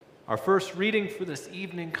Our first reading for this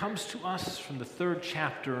evening comes to us from the 3rd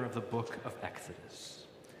chapter of the book of Exodus.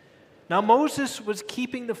 Now Moses was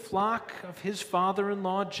keeping the flock of his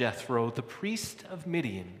father-in-law Jethro, the priest of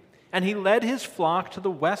Midian, and he led his flock to the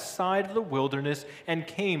west side of the wilderness and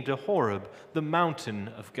came to Horeb, the mountain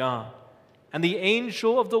of God. And the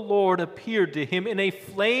angel of the Lord appeared to him in a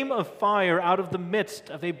flame of fire out of the midst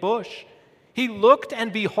of a bush. He looked,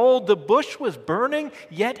 and behold, the bush was burning,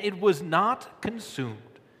 yet it was not consumed.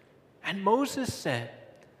 And Moses said,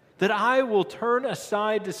 that I will turn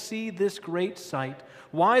aside to see this great sight,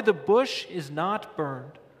 why the bush is not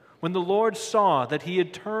burned. When the Lord saw that he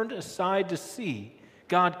had turned aside to see,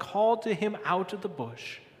 God called to him out of the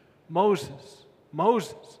bush, Moses,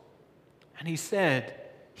 Moses. And he said,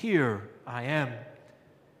 Here I am.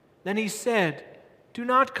 Then he said, Do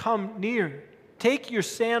not come near. Take your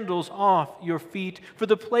sandals off your feet, for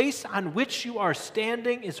the place on which you are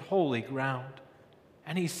standing is holy ground.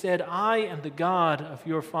 And he said, I am the God of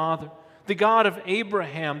your father, the God of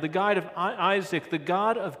Abraham, the God of Isaac, the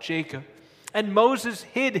God of Jacob. And Moses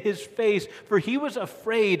hid his face, for he was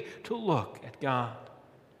afraid to look at God.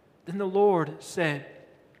 Then the Lord said,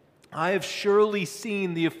 I have surely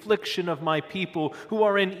seen the affliction of my people who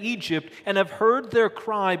are in Egypt, and have heard their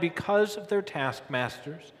cry because of their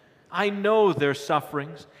taskmasters. I know their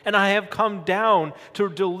sufferings, and I have come down to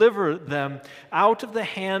deliver them out of the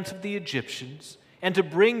hands of the Egyptians, and to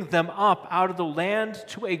bring them up out of the land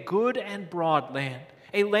to a good and broad land,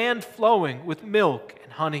 a land flowing with milk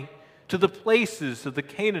and honey, to the places of the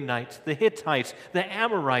Canaanites, the Hittites, the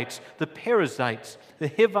Amorites, the Perizzites, the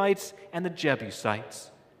Hivites, and the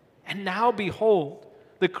Jebusites. And now behold,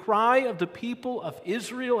 the cry of the people of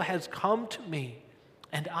Israel has come to me,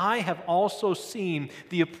 and I have also seen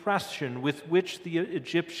the oppression with which the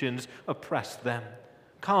Egyptians oppressed them.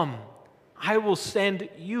 Come, I will send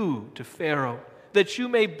you to Pharaoh, that you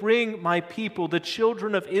may bring my people, the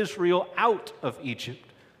children of Israel, out of Egypt.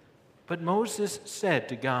 But Moses said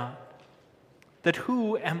to God, that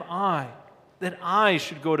who am I, that I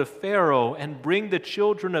should go to Pharaoh and bring the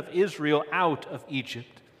children of Israel out of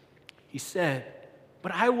Egypt? He said,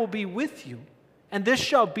 but I will be with you, and this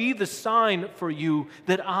shall be the sign for you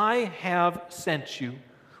that I have sent you.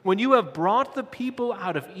 When you have brought the people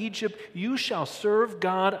out of Egypt, you shall serve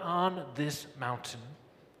God on this mountain.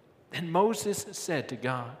 Then Moses said to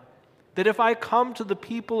God, that if I come to the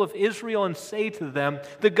people of Israel and say to them,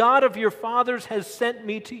 the God of your fathers has sent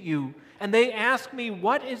me to you, and they ask me,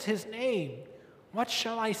 what is his name? What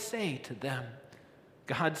shall I say to them?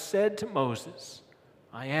 God said to Moses,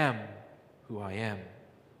 I am who I am.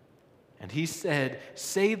 And he said,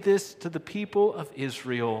 say this to the people of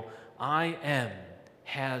Israel, I am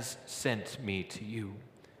has sent me to you.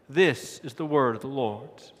 This is the word of the Lord.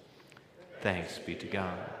 Thanks be to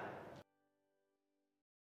God.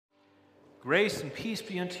 Grace and peace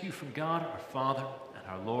be unto you from God our Father and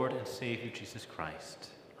our Lord and Savior Jesus Christ.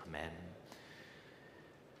 Amen.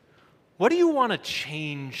 What do you want to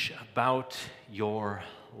change about your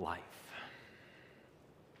life?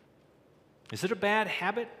 Is it a bad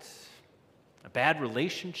habit? A bad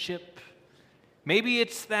relationship? Maybe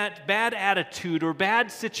it's that bad attitude or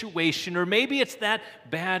bad situation, or maybe it's that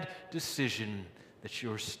bad decision that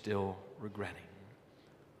you're still regretting.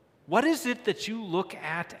 What is it that you look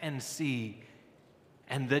at and see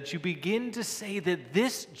and that you begin to say that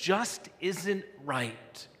this just isn't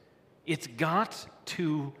right? It's got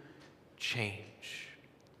to change.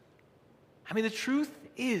 I mean, the truth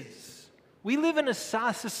is, we live in a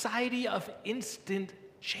society of instant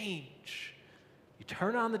change. You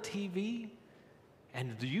turn on the TV,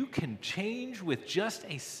 and you can change with just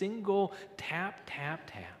a single tap, tap,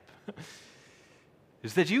 tap.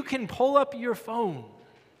 Is that you can pull up your phone,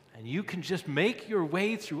 and you can just make your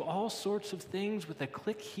way through all sorts of things with a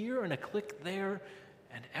click here and a click there,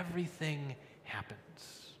 and everything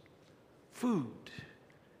happens. Food.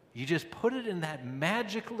 You just put it in that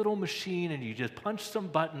magic little machine, and you just punch some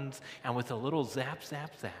buttons, and with a little zap,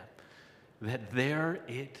 zap, zap, that there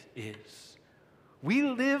it is. We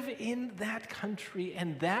live in that country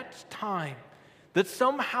and that time that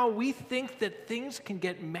somehow we think that things can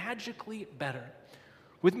get magically better.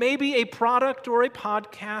 With maybe a product or a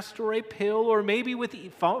podcast or a pill, or maybe with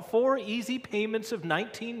 4 easy payments of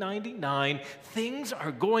 $19.99, things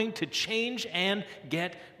are going to change and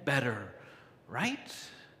get better, right?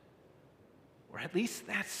 Or at least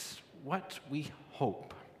that's what we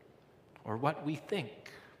hope, or what we think.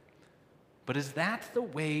 But is that the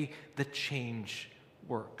way that change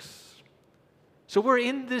works? So we're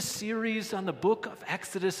in this series on the book of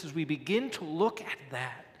Exodus as we begin to look at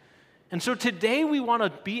that. And so today we want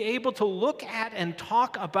to be able to look at and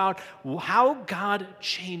talk about how God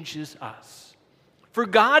changes us. For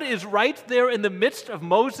God is right there in the midst of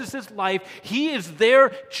Moses' life. He is there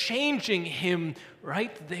changing him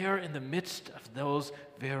right there in the midst of those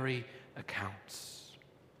very accounts.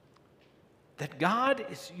 That God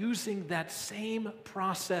is using that same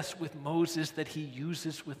process with Moses that he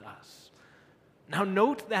uses with us. Now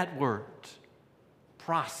note that word,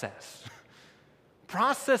 process.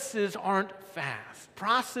 Processes aren't fast.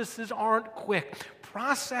 Processes aren't quick.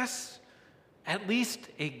 Process, at least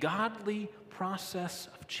a godly process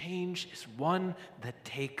of change, is one that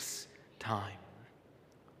takes time.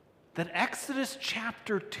 That Exodus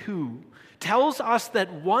chapter 2 tells us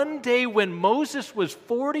that one day when Moses was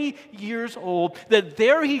 40 years old, that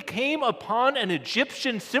there he came upon an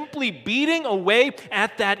Egyptian simply beating away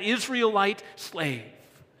at that Israelite slave.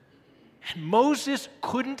 And Moses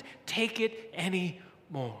couldn't take it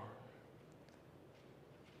anymore.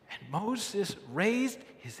 And Moses raised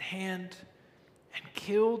his hand and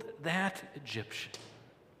killed that Egyptian.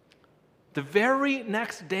 The very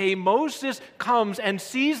next day, Moses comes and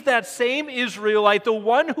sees that same Israelite, the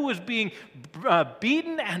one who is being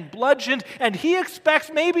beaten and bludgeoned, and he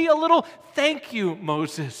expects maybe a little thank you,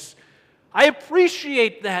 Moses. I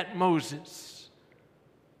appreciate that, Moses.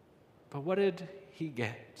 But what did he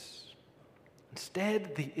get?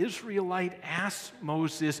 Instead, the Israelite asks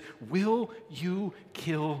Moses, "Will you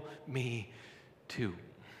kill me too?"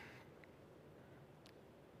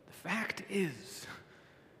 The fact is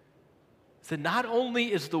that not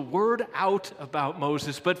only is the word out about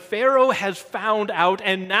Moses, but Pharaoh has found out,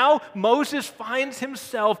 and now Moses finds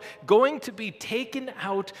himself going to be taken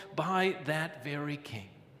out by that very king.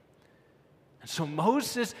 And so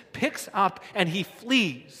Moses picks up and he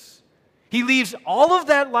flees. He leaves all of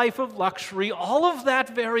that life of luxury, all of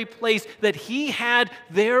that very place that he had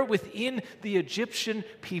there within the Egyptian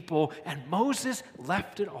people, and Moses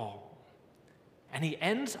left it all. And he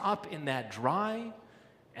ends up in that dry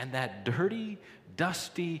and that dirty,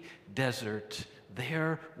 dusty desert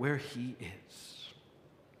there where he is.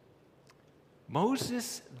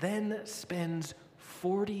 Moses then spends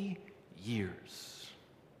 40 years.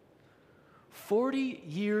 40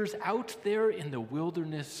 years out there in the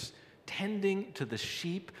wilderness tending to the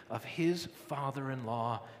sheep of his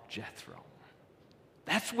father-in-law, Jethro.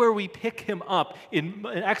 That's where we pick him up in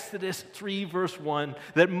Exodus 3, verse 1,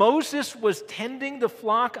 that Moses was tending the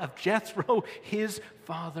flock of Jethro, his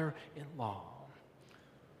father-in-law.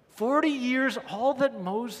 40 years, all that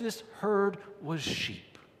Moses heard was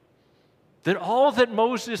sheep. That all that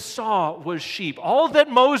Moses saw was sheep. All that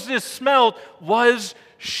Moses smelled was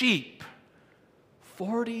sheep.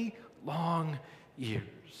 40 long years.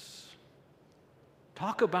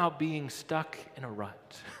 Talk about being stuck in a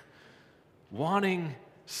rut, wanting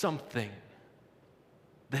something,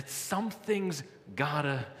 that something's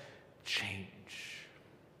gotta change.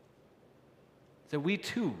 That we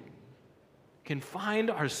too can find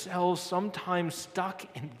ourselves sometimes stuck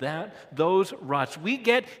in those ruts. We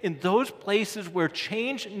get in those places where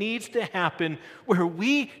change needs to happen, where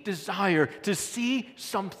we desire to see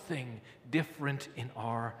something different in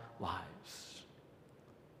our lives.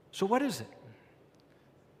 So what is it?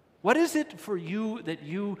 What is it for you that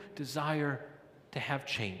you desire to have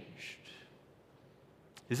changed?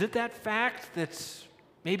 Is it that fact that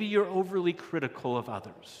maybe you're overly critical of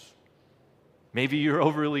others? Maybe you're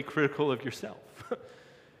overly critical of yourself.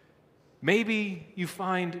 Maybe you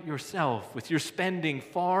find yourself with your spending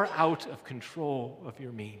far out of control of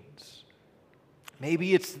your means.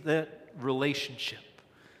 Maybe it's that relationship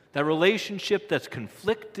that's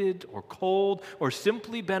conflicted or cold or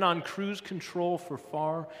simply been on cruise control for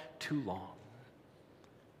far too long.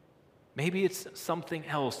 Maybe it's something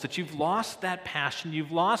else, that you've lost that passion,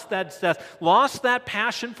 you've lost that zest, lost that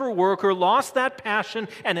passion for work, or lost that passion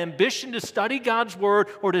and ambition to study God's Word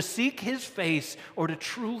or to seek His face or to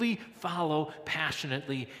truly follow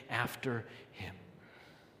passionately after Him.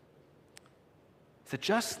 So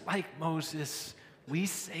just like Moses, we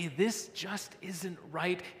say this just isn't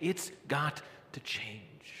right, it's got to change.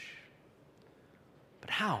 But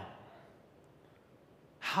how?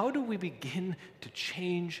 How do we begin to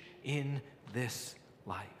change in this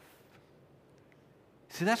life?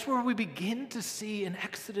 See, that's where we begin to see in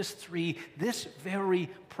Exodus 3 this very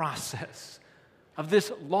process of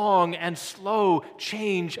this long and slow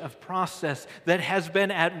change of process that has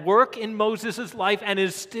been at work in Moses' life and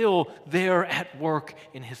is still there at work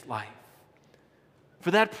in his life.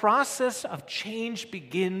 For that process of change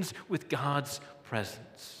begins with God's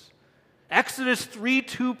presence. Exodus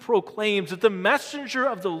 3:2 proclaims that the messenger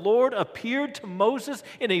of the Lord appeared to Moses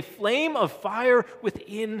in a flame of fire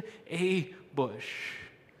within a bush.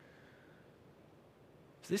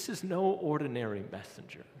 This is no ordinary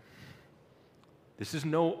messenger. This is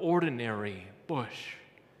no ordinary bush.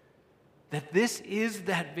 That this is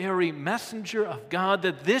that very messenger of God,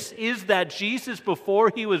 that this is that Jesus before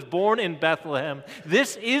he was born in Bethlehem.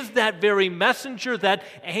 This is that very messenger, that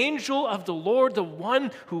angel of the Lord, the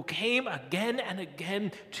one who came again and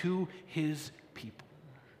again to his people.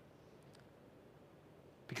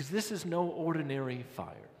 Because this is no ordinary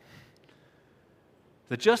fire.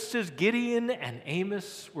 That just as Gideon and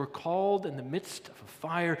Amos were called in the midst of a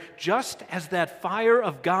fire, just as that fire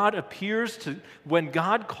of God appears to when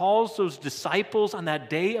God calls those disciples on that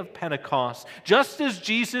day of Pentecost, just as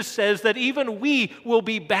Jesus says that even we will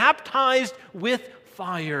be baptized with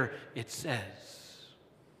fire, it says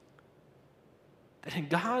that in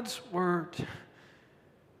God's word,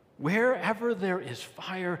 wherever there is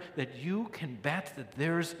fire, that you can bet that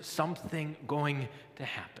there's something going to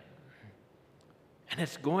happen. And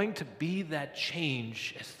it's going to be that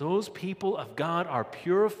change as those people of God are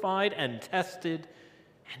purified and tested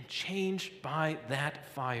and changed by that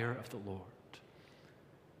fire of the Lord.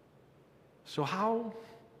 So how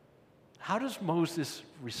does Moses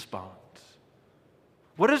respond?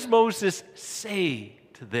 What does Moses say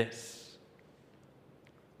to this?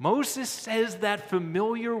 Moses says that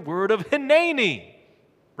familiar word of Hineni,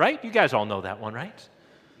 right? You guys all know that one, right?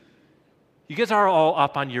 You guys are all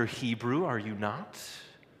up on your Hebrew, are you not?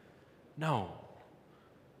 No.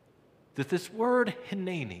 That this word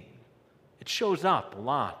Hineni, it shows up a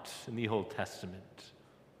lot in the Old Testament.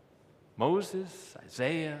 Moses,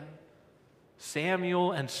 Isaiah,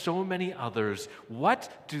 Samuel, and so many others.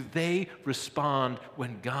 What do they respond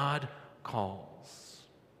when God calls?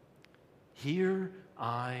 Here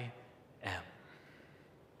I am.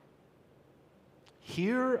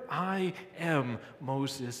 Here I am,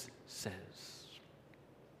 Moses says.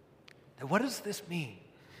 Now, what does this mean?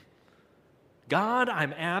 God,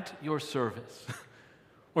 I'm at your service.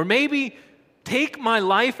 Or maybe, take my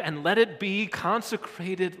life and let it be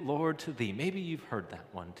consecrated, Lord, to thee. Maybe you've heard that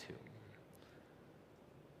one too.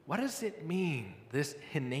 What does it mean, this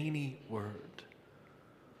Hineni word?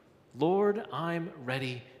 Lord, I'm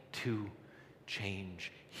ready to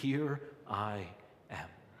change. Here I am.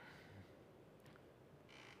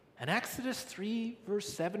 And Exodus 3, verse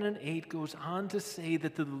 7 and 8 goes on to say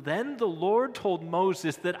that then the Lord told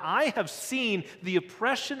Moses that I have seen the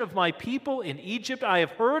oppression of my people in Egypt. I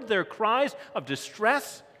have heard their cries of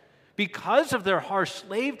distress because of their harsh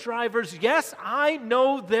slave drivers. Yes, I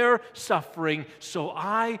know their suffering, so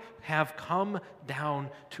I have come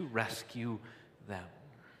down to rescue them.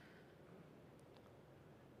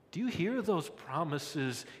 Do you hear those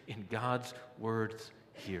promises in God's words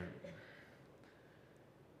here?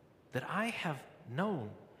 That I have known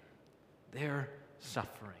their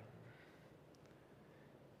suffering.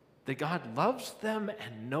 That God loves them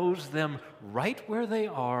and knows them right where they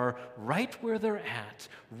are, right where they're at,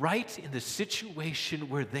 right in the situation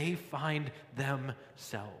where they find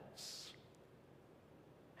themselves.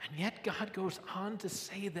 And yet God goes on to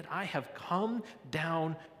say that I have come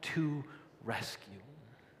down to rescue.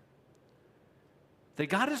 That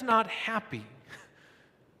God is not happy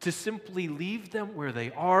to simply leave them where they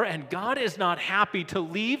are, and God is not happy to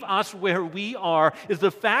leave us where we are. The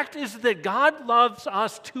fact is that God loves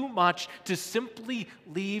us too much to simply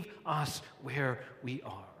leave us where we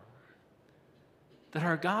are. That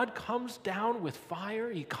our God comes down with fire,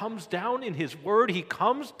 He comes down in His Word, He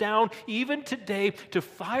comes down even today to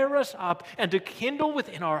fire us up and to kindle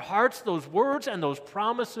within our hearts those words and those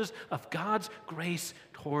promises of God's grace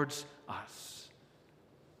towards us.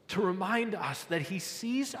 To remind us that He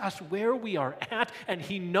sees us where we are at, and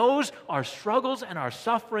He knows our struggles and our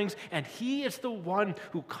sufferings, and He is the one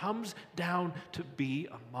who comes down to be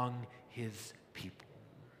among His people.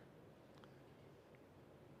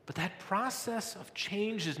 But that process of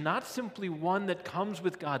change is not simply one that comes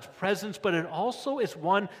with God's presence, but it also is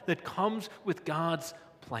one that comes with God's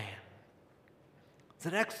plan.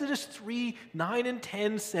 That Exodus 3, 9 and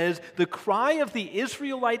 10 says, the cry of the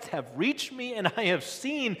Israelites have reached me, and I have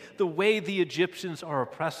seen the way the Egyptians are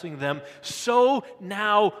oppressing them. So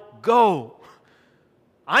now go.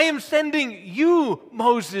 I am sending you,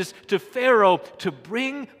 Moses, to Pharaoh to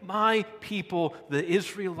bring my people, the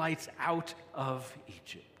Israelites, out of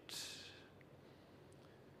Egypt.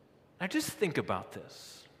 Now just think about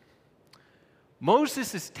this.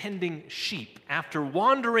 Moses is tending sheep after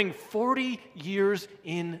wandering 40 years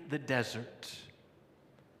in the desert.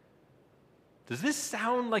 Does this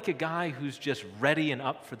sound like a guy who's just ready and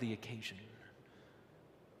up for the occasion?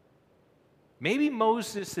 Maybe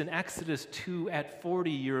Moses in Exodus 2 at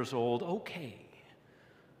 40 years old, okay.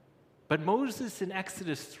 But Moses in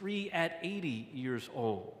Exodus 3 at 80 years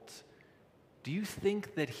old, do you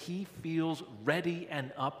think that he feels ready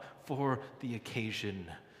and up for the occasion?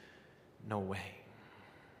 No way.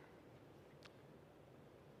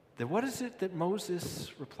 Then what is it that Moses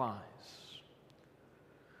replies?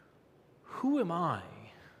 Who am I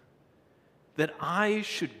that I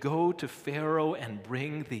should go to Pharaoh and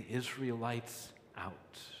bring the Israelites out?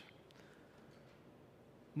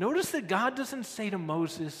 Notice that God doesn't say to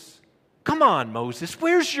Moses, come on, Moses,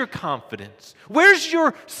 where's your confidence? Where's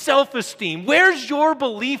your self-esteem? Where's your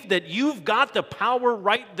belief that you've got the power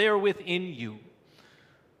right there within you?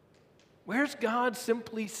 Where's God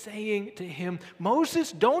simply saying to him,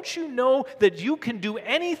 Moses, don't you know that you can do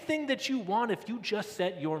anything that you want if you just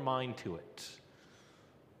set your mind to it?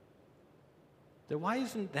 Then why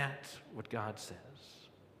isn't that what God says?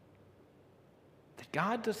 That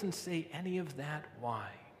God doesn't say any of that, why?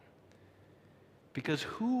 Because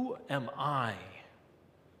who am I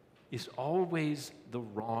is always the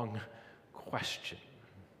wrong question.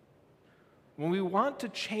 When we want to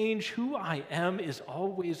change who I am is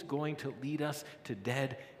always going to lead us to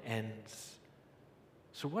dead ends.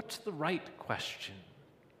 So what's the right question?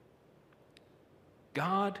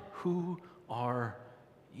 God, who are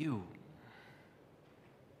you?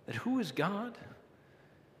 That who is God?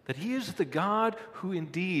 That he is the God who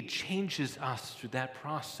indeed changes us through that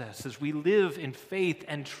process as we live in faith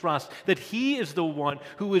and trust. That he is the one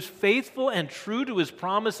who is faithful and true to his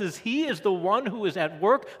promises. He is the one who is at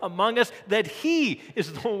work among us. That he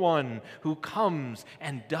is the one who comes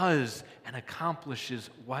and does and accomplishes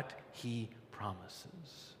what he promises.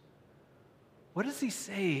 What does he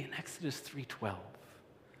say in Exodus 3:12?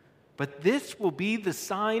 But this will be the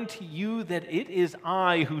sign to you that it is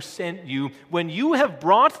I who sent you. When you have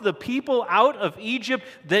brought the people out of Egypt,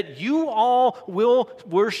 that you all will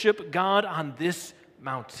worship God on this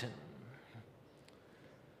mountain.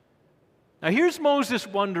 Now here's Moses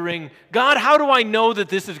wondering, God, how do I know that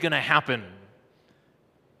this is going to happen?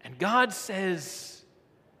 And God says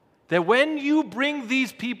that when you bring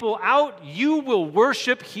these people out, you will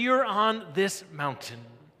worship here on this mountain.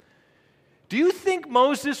 Do you think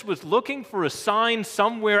Moses was looking for a sign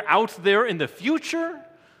somewhere out there in the future?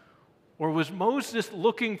 Or was Moses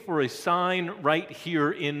looking for a sign right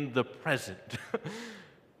here in the present?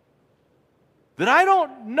 That I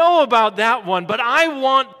don't know about that one, but I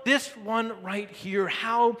want this one right here.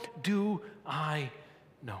 How do I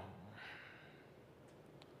know?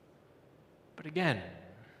 But again,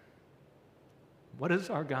 what does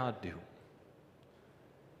our God do?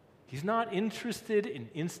 He's not interested in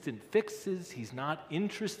instant fixes. He's not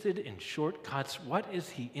interested in shortcuts. What is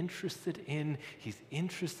he interested in? He's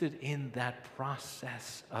interested in that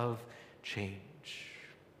process of change.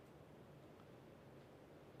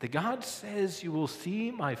 The God says, you will see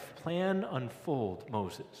my plan unfold,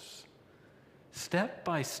 Moses, step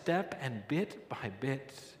by step and bit by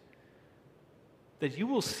bit. That you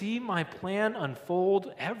will see my plan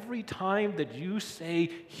unfold every time that you say,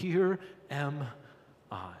 here am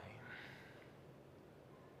I.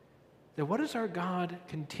 Then what does our God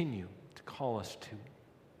continue to call us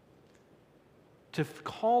to?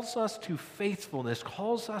 Calls us to faithfulness,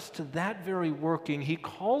 calls us to that very working. He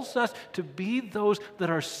calls us to be those that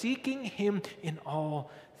are seeking him in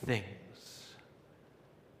all things.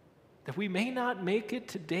 That we may not make it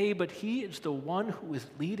today, but he is the one who is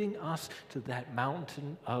leading us to that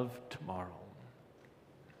mountain of tomorrow.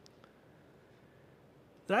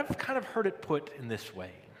 That I've kind of heard it put in this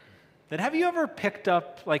way. That have you ever picked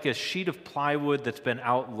up like a sheet of plywood that's been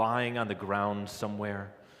out lying on the ground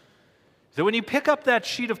somewhere? So when you pick up that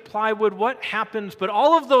sheet of plywood, what happens? But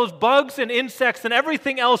all of those bugs and insects and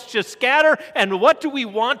everything else just scatter, and what do we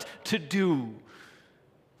want to do?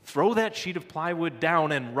 Throw that sheet of plywood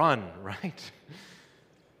down and run, right?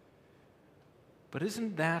 But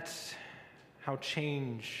isn't that how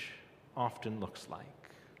change often looks like?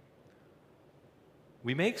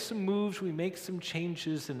 We make some moves, we make some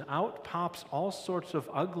changes, and out pops all sorts of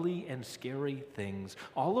ugly and scary things.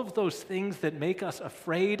 All of those things that make us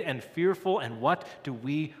afraid and fearful, and what do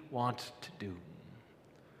we want to do?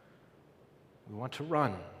 We want to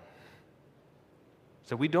run.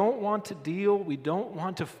 So we don't want to deal, we don't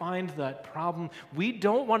want to find that problem, we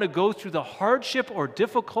don't want to go through the hardship or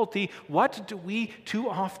difficulty. What do we too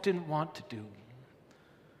often want to do?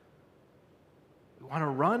 We want to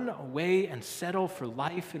run away and settle for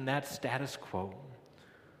life in that status quo.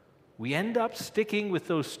 we end up sticking with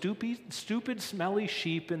those stupid, smelly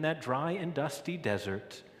sheep in that dry and dusty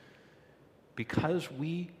desert because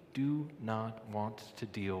we do not want to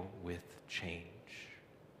deal with change.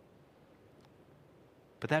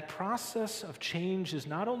 But that process of change is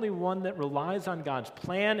not only one that relies on God's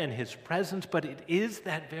plan and His presence, but it is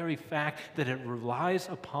that very fact that it relies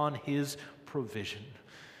upon His provision.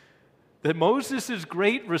 That Moses'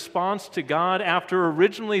 great response to God after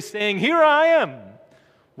originally saying, "Here I am,"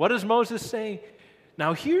 what does Moses say?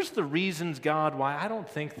 Now here's the reasons, God, why I don't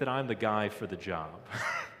think that I'm the guy for the job.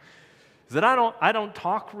 Is that I don't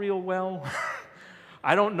talk real well.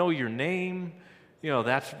 I don't know your name.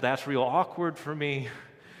 That's real awkward for me.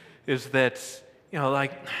 Is that,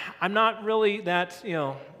 I'm not really that,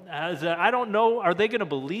 I don't know, are they going to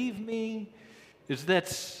believe me? Is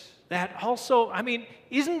that also,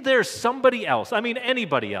 isn't there somebody else?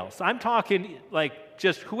 Anybody else. I'm talking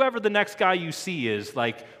just whoever the next guy you see is,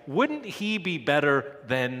 wouldn't he be better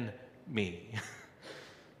than me?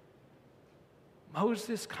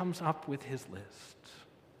 Moses comes up with his list.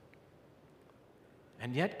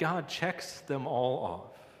 And yet God checks them all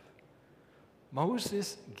off.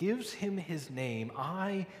 Moses gives him his name,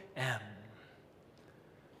 I am.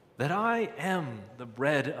 That I am the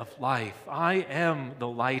bread of life. I am the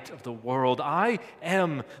light of the world. I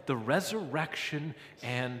am the resurrection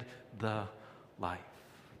and the life.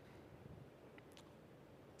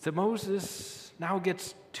 So Moses now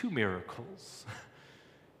gets two miracles.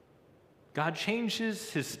 God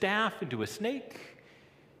changes his staff into a snake.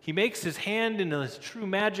 He makes his hand in his true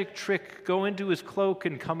magic trick go into his cloak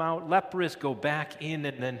and come out leprous, go back in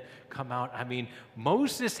and then come out.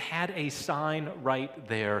 Moses had a sign right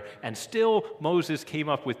there, and still Moses came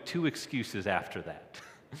up with two excuses after that.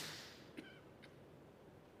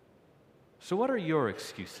 So what are your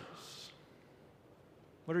excuses?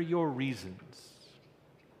 What are your reasons?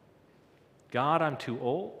 God, I'm too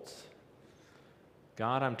old.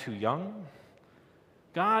 God, I'm too young.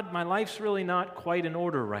 God, my life's really not quite in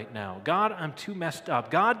order right now. God, I'm too messed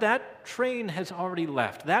up. God, that train has already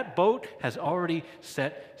left. That boat has already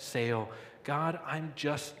set sail. God, I'm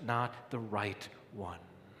just not the right one.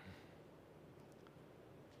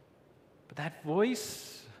 But that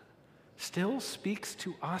voice still speaks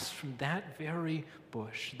to us from that very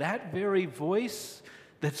bush. That very voice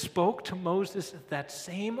that spoke to Moses, that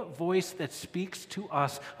same voice that speaks to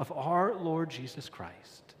us of our Lord Jesus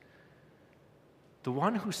Christ. The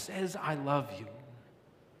one who says, I love you,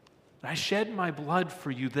 that I shed my blood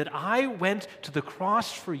for you, that I went to the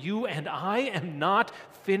cross for you, and I am not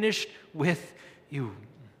finished with you.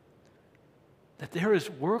 That there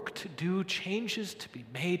is work to do, changes to be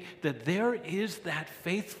made, that there is that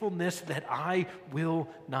faithfulness that I will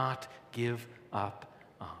not give up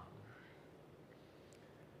on.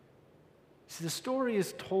 See, the story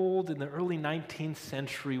is told in the early 19th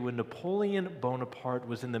century when Napoleon Bonaparte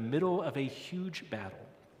was in the middle of a huge battle.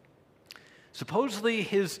 Supposedly,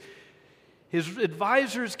 his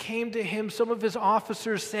advisors came to him, some of his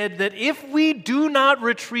officers said that if we do not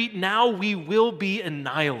retreat now, we will be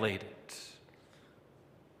annihilated.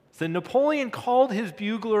 Then Napoleon called his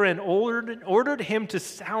bugler and ordered him to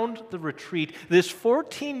sound the retreat. This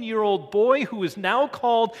 14-year-old boy who is now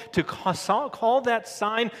called to call that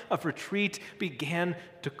sign of retreat began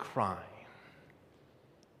to cry.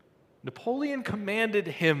 Napoleon commanded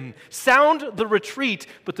him, sound the retreat,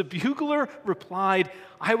 but the bugler replied,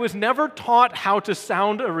 I was never taught how to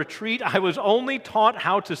sound a retreat. I was only taught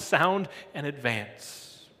how to sound an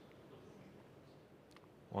advance.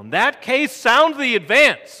 Well, in that case, sound the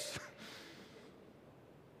advance.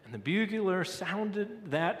 And the bugler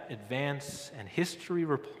sounded that advance, and history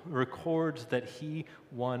records that he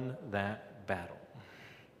won that battle.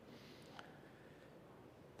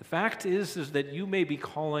 The fact is that you may be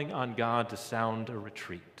calling on God to sound a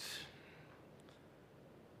retreat.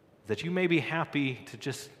 That you may be happy to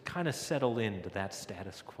just kind of settle into that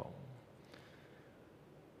status quo.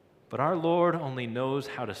 But our Lord only knows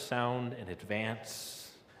how to sound an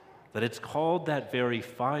advance, that it's called that very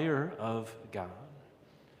fire of God.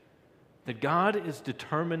 That God is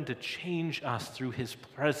determined to change us through His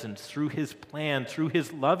presence, through His plan, through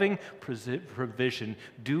His loving provision.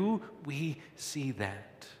 Do we see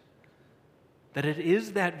that? That it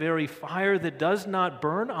is that very fire that does not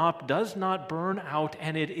burn up, does not burn out,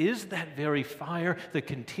 and it is that very fire that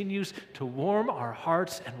continues to warm our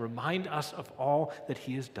hearts and remind us of all that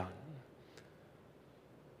He has done.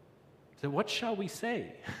 So what shall we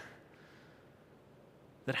say?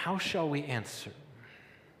 That how shall we answer?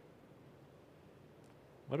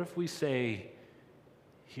 What if we say,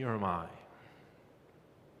 here am I?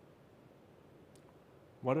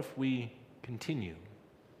 What if we continue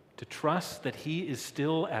to trust that he is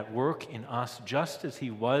still at work in us, just as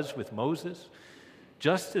he was with Moses,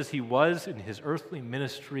 just as he was in his earthly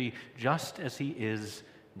ministry, just as he is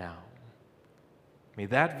now. May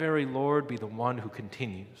that very Lord be the one who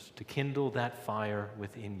continues to kindle that fire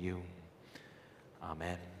within you.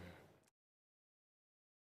 Amen.